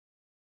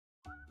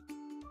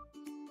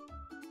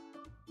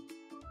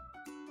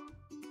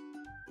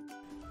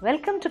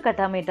Welcome to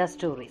Khatta Meeta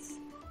Stories.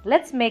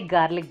 Let's make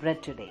garlic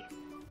bread today.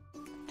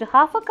 To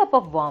half a cup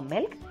of warm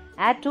milk,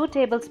 add 2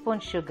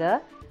 tablespoons sugar,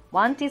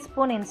 1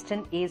 teaspoon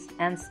instant yeast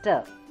and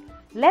stir.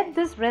 Let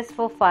this rest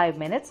for 5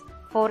 minutes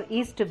for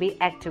yeast to be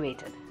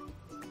activated.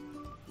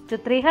 To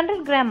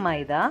 300 gram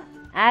maida,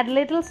 add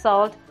little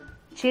salt,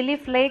 chili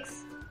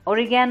flakes,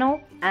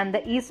 oregano and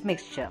the yeast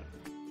mixture.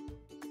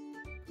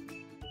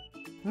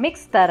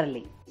 Mix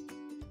thoroughly.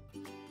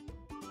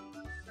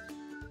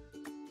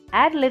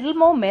 Add little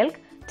more milk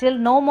till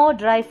no more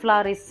dry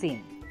flour is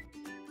seen.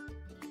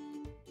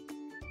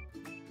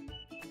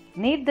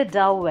 Knead the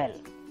dough well.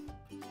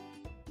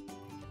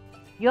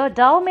 Your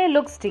dough may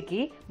look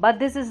sticky, but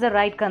this is the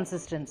right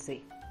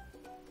consistency.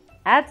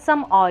 Add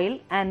some oil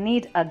and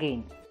knead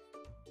again.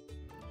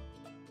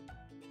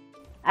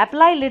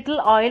 Apply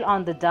little oil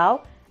on the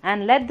dough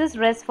and let this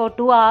rest for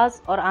 2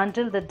 hours or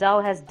until the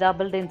dough has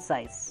doubled in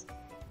size.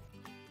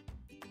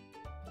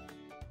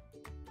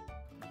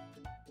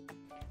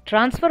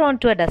 Transfer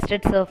onto a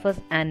dusted surface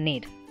and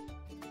knead.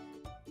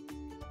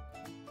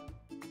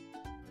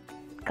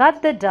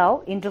 Cut the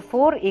dough into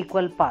 4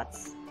 equal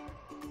parts.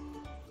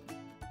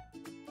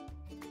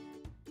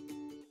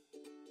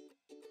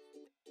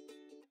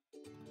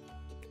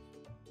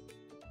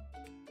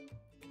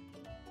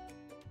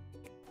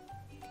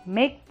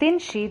 Make thin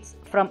sheets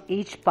from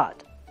each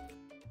part.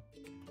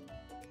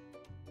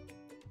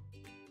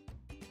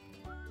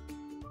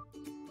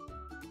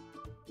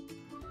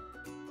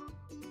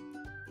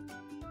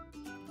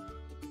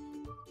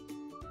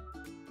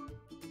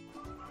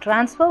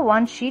 Transfer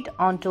one sheet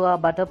onto a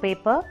butter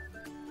paper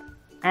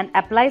and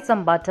apply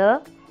some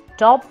butter.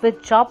 Top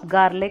with chopped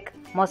garlic,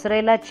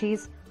 mozzarella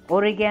cheese,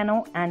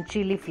 oregano and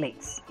chili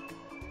flakes.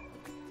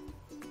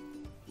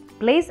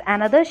 Place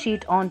another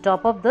sheet on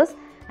top of this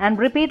and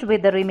repeat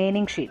with the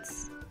remaining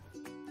sheets.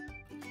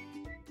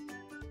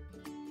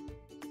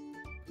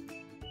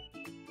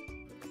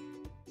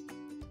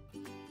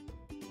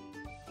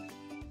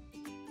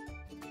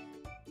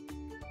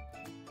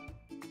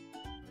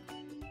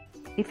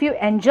 If you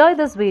enjoy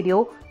this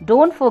video,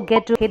 don't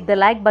forget to hit the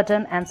like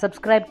button and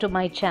subscribe to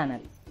my channel.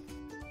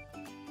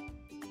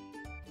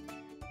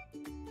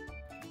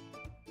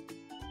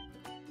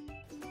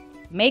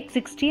 Make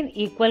 16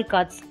 equal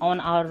cuts on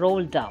our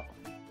rolled dough.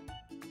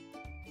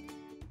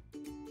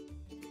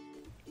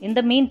 In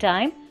the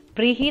meantime,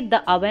 preheat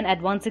the oven at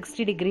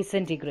 160 degrees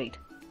centigrade.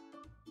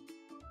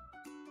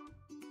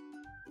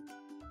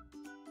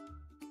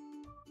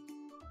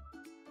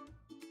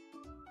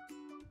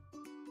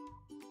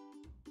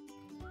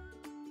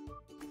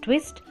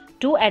 Twist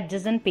 2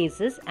 adjacent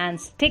pieces and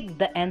stick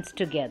the ends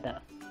together.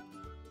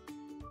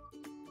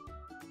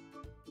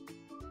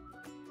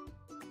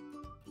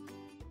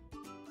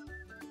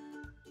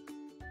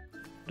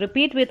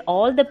 Repeat with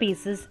all the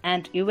pieces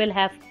and you will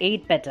have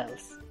 8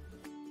 petals.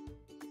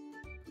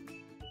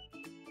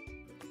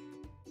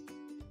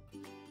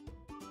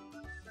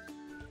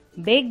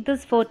 Bake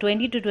this for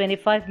 20 to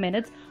 25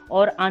 minutes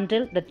or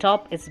until the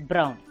top is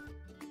brown.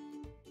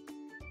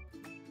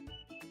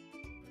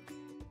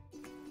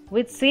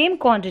 With same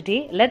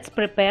quantity, let's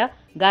prepare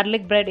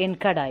garlic bread in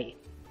Kadhai.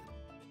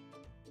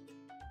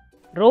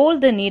 Roll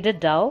the kneaded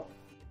dough.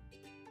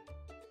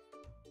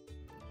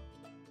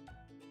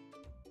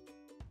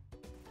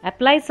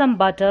 Apply some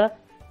butter,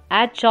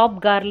 add chopped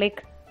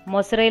garlic,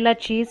 mozzarella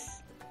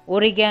cheese,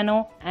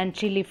 oregano and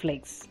chili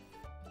flakes.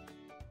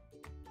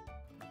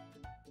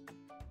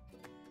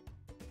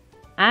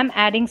 I am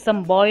adding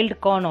some boiled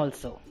corn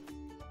also.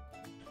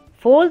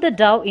 Fold the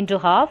dough into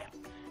half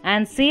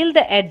and seal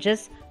the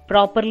edges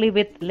properly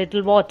with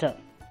little water.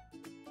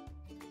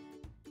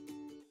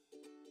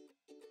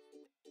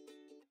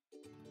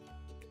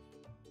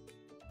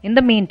 In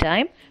the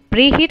meantime,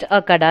 preheat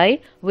a kadhai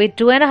with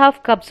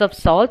 2.5 cups of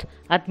salt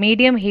at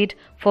medium heat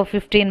for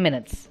 15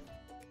 minutes.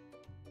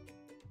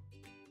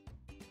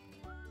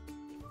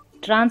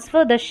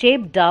 Transfer the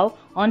shaped dough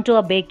onto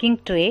a baking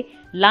tray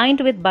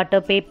lined with butter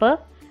paper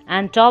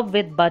and top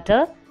with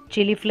butter,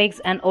 chili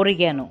flakes and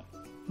oregano.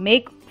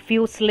 Make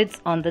few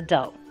slits on the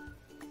dough.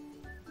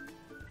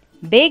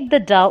 Bake the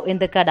dough in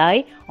the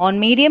kadhai on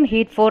medium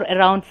heat for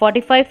around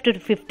 45 to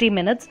 50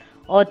 minutes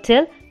or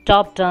till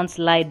top turns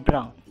light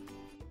brown.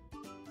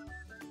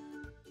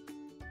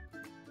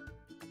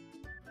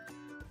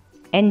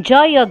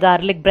 Enjoy your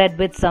garlic bread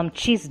with some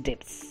cheese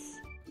dips.